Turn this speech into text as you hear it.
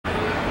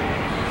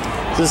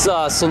This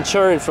is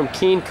Centurion from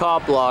Keene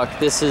Copblock.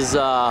 This is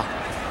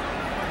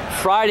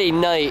Friday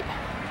night.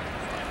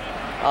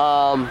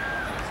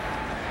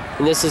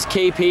 And this is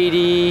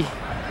KPD,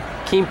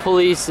 Keene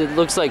Police. It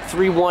looks like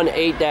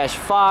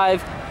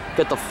 318-5.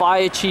 Got the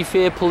fire chief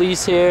here,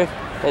 police here,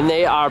 and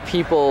they are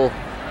people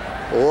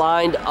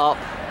lined up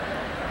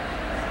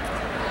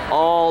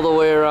all the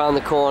way around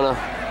the corner.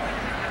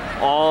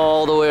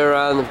 All the way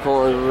around the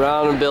corner,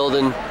 around the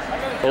building.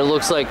 And it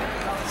looks like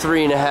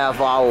 3.5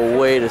 hour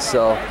wait or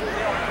so.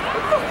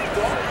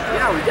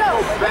 Yeah, we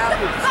go back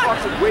and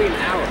fucking wait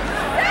an hour.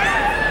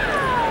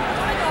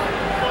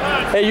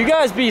 Hey, you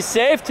guys be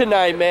safe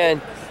tonight,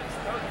 man.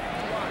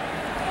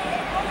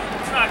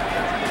 It's not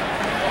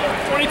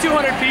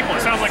 2,200 people.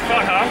 It sounds like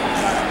fun, huh?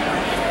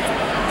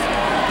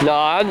 No,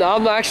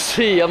 I'm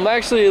actually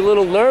a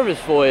little nervous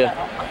for you.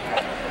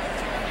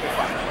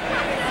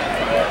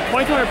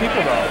 2,200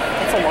 people though.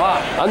 That's a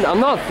lot. I'm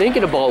not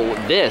thinking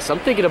about this. I'm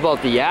thinking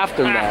about the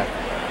aftermath.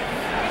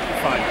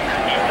 Fine.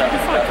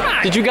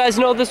 Did you guys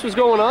know this was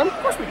going on? Of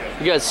course we did.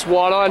 You guys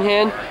SWAT on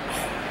hand?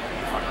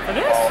 For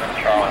this?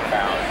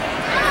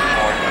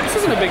 This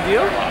isn't a big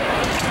deal.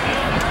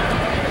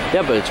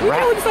 Yeah, but it's We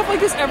rap. do stuff like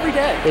this every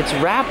day. It's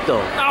rap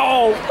though.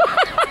 Oh!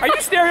 Are you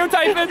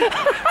stereotyping?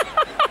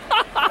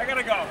 I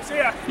gotta go. See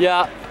ya.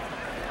 Yeah.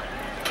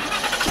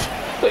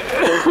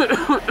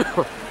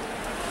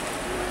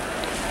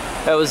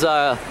 That was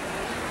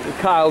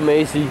Kyle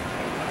Macy.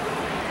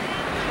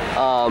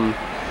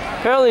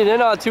 Apparently they're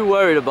not too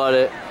worried about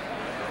it,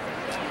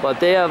 but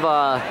they have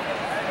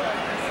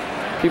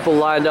people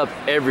lined up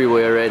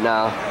everywhere right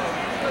now.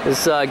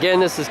 This again,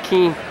 this is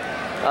Keene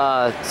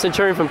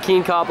Centurion from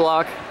Keene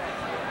Copblock,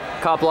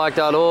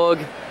 copblock.org.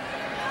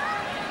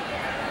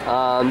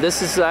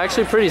 This is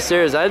actually pretty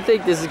serious. I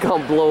think this is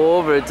gonna blow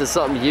over into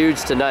something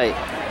huge tonight.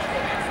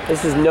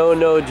 This is no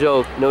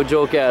joke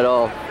at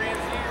all.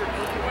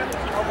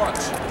 How much?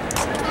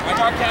 I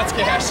got cat's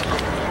cash.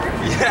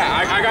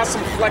 Yeah, I got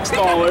some flex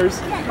dollars.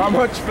 How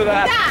much for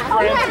that? Yeah,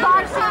 okay,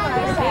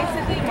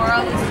 basically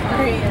moral is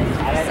free.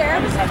 Sarah?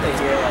 I just have to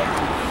hear like...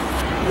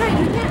 No,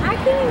 you can't, I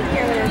can't even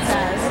hear what it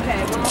says.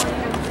 Okay, well,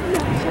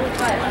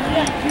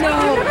 no.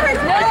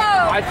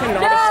 I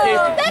cannot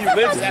escape. He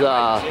lives at my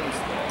gym.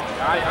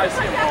 I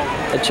see him all.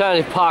 I'm trying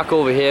to park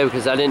over here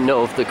because I didn't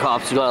know if the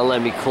cops are gonna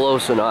let me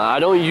close or not. I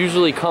don't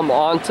usually come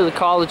onto the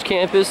college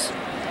campus,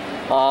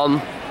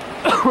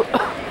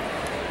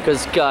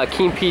 because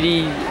Keene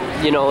PD,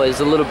 you know, is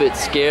a little bit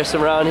scarce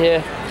around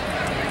here.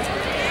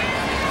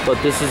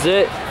 But this is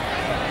it.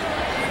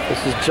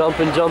 This is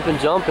jumping.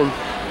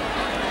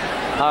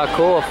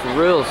 Hardcore for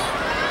reals.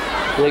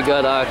 They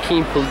got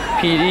Keene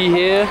PD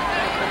here.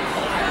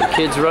 The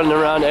kids running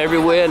around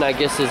everywhere, and I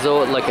guess there's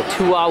like a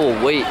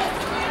 2-hour wait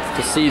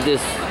to see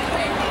this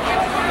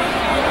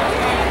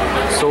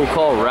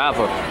so-called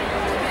rapper.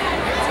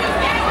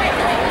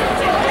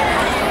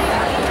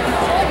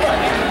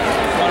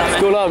 What's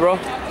going on, bro?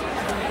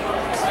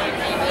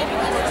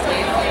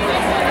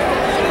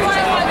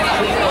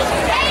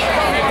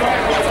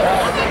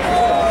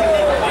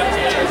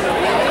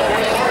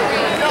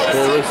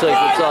 It looks like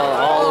it's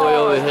all the way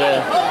over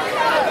here.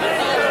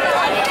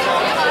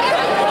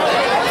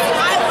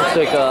 It's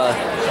like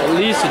at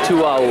least a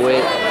 2-hour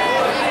wait.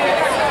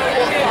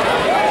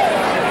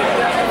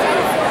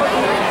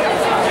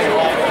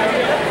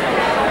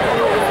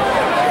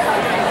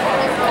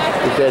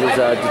 That is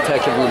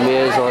Detective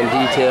Lemire's on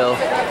detail.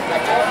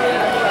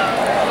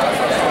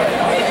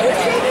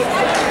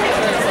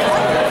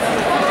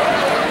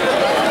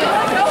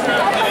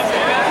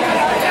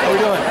 How we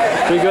doing?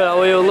 Pretty good. How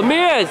are you?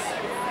 Lemire's!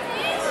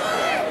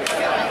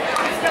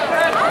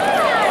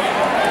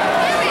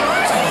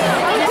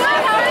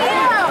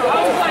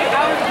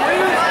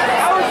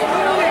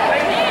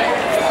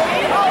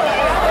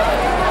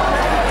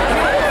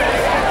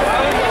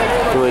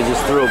 Somebody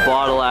just threw a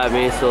bottle at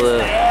me, so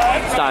the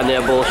starting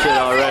their bullshit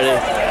already.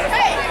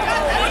 Hey,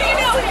 what do you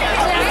do here?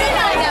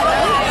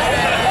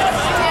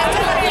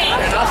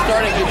 Not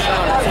starting good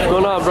sound. What's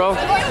going on, bro?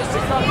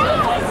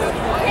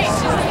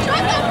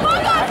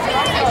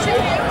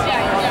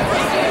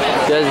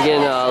 You guys are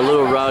getting a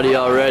little rowdy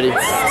already.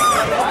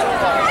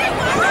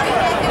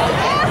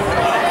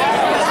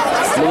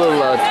 I'm a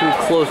little too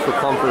close for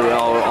comfort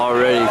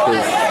already,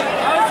 because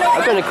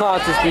I've been to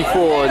concerts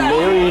before and they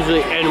don't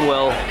usually end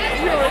well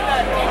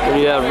when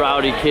you have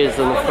rowdy kids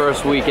on the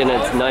first weekend.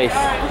 It's nice.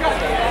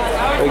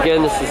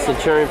 Again, this is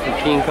Centurion from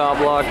Keene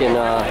Copblock, and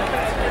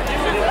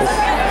this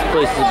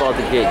place is about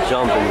to get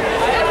jumping.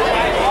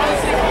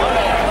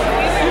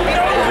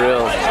 For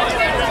real.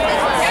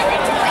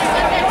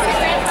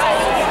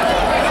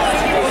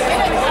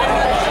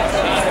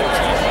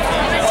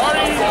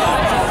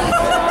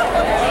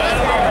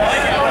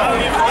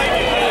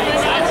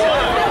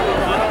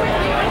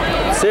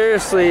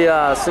 Seriously,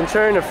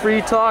 Centurion of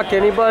Free Talk,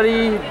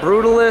 anybody?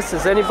 Brutalist,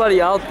 is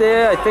anybody out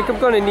there? I think I'm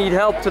going to need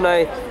help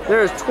tonight.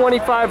 There's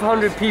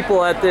 2,500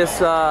 people at this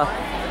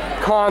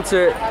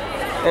concert,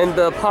 and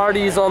the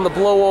parties on the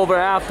blowover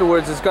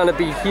afterwards is going to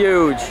be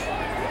huge.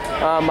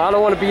 I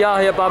don't want to be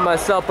out here by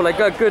myself, but I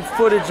got good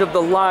footage of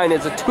the line.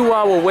 It's a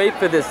 2-hour wait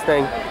for this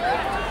thing.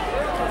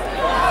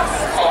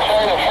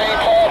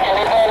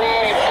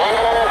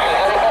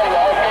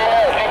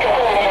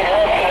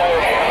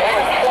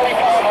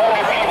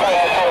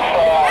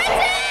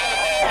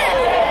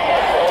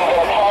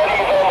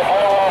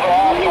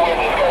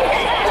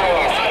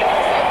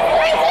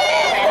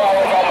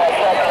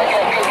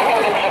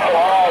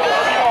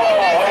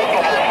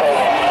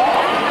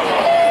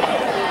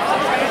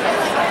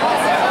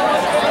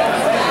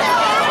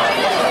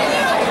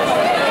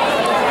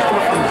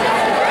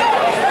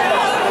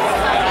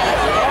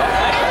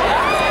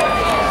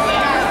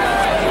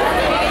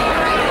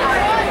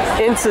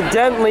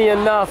 Incidentally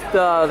enough,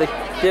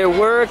 there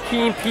were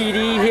Keene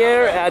PD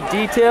here at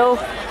detail.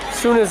 As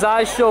soon as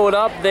I showed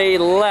up, they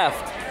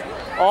left.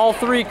 All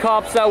 3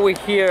 cops that were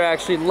here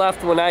actually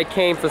left when I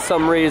came for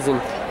some reason.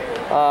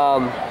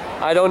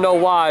 I don't know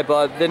why,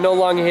 but they're no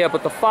longer here.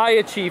 But the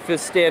fire chief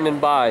is standing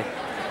by.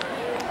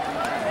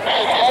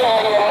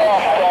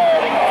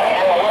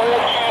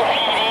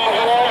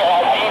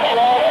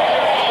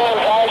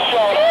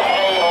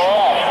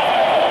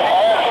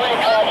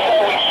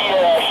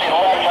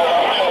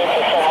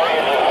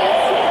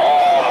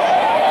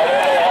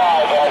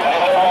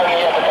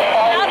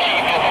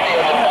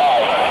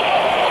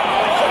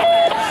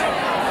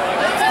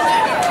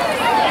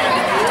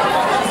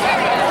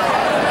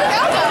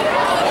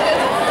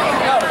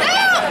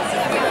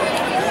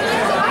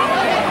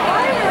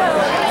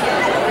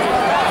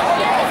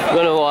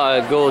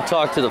 Go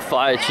talk to the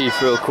fire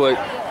chief real quick.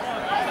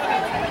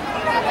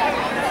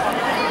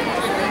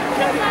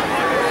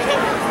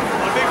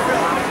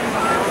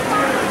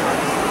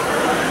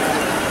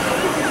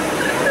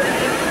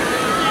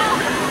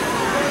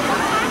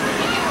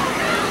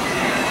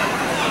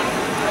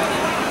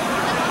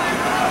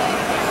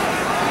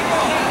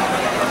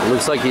 It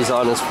looks like he's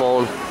on his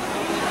phone.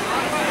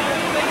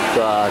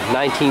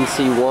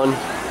 19C1,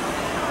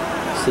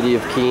 City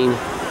of Keene,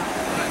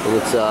 and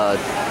it's the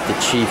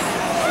chief.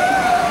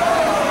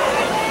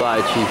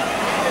 Fire chief.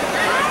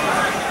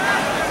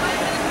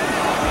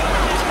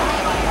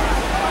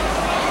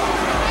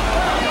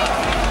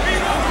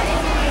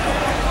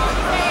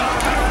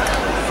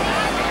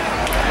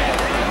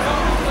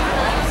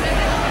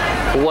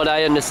 From what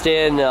I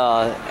understand,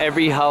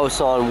 every house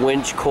on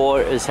Winch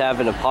Court is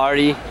having a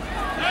party.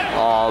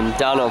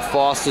 Down on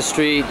Foster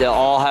Street, they're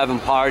all having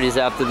parties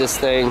after this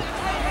thing.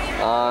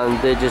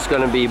 They're just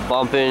gonna be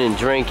bumping and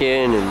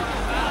drinking, and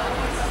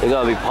they're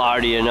gonna be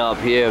partying up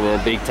here,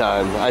 man, big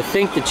time. I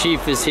think the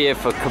chief is here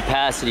for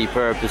capacity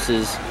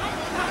purposes,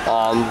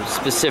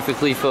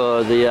 specifically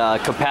for the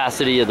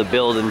capacity of the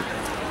building,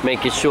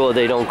 making sure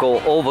they don't go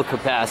over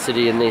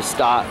capacity and they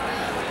start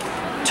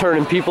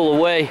turning people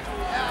away.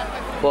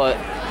 But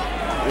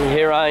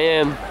here I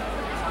am.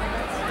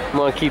 I'm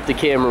gonna keep the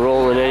camera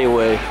rolling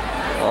anyway.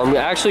 I'm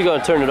actually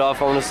gonna turn it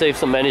off. I wanna save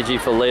some energy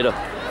for later.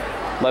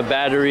 My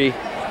battery